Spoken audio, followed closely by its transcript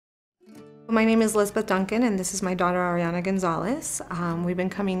My name is Elizabeth Duncan, and this is my daughter Arianna Gonzales. We've been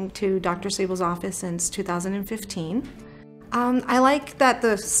coming to Dr. Sable's office since 2015. I like that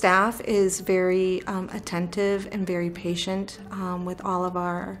the staff is very attentive and very patient with all of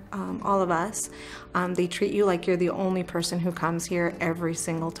us. They treat you like you're the only person who comes here every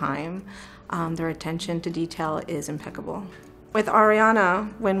single time. Their attention to detail is impeccable. With Arianna,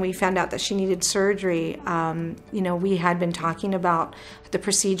 when we found out that she needed surgery, we had been talking about the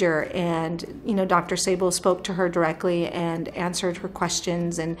procedure, and Dr. Sable spoke to her directly and answered her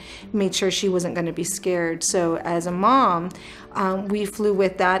questions and made sure she wasn't going to be scared. So as a mom, we flew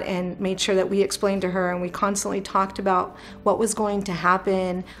with that and made sure that we explained to her, and we constantly talked about what was going to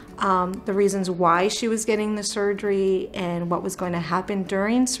happen, the reasons why she was getting the surgery, and what was going to happen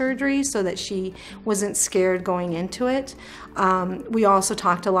during surgery so that she wasn't scared going into it. We also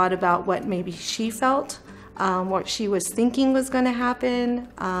talked a lot about what maybe she felt, what she was thinking was going to happen,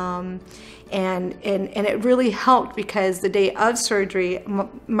 and it really helped because the day of surgery,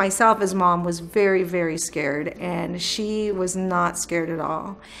 myself as mom was very, very scared, and she was not scared at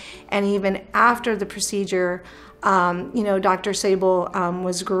all. And even after the procedure, Dr. Sable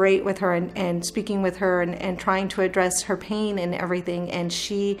was great with her and speaking with her and trying to address her pain and everything, and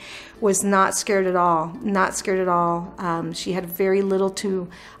she was not scared at all, not scared at all. She had very little to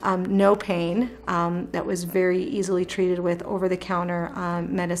no pain that was very easily treated with over-the-counter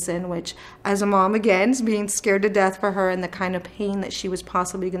medicine, which as a mom, again, being scared to death for her and the kind of pain that she was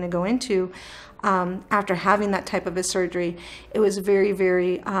possibly going to go into, after having that type of a surgery, it was very,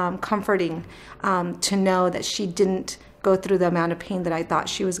 very comforting to know that she didn't go through the amount of pain that I thought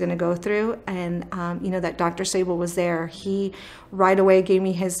she was going to go through, and that Dr. Sable was there. He right away gave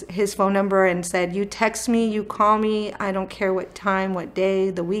me his phone number and said, "You text me, you call me, I don't care what time, what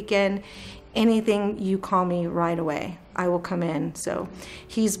day, the weekend, anything, you call me right away. I will come in." So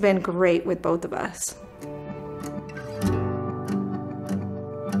he's been great with both of us.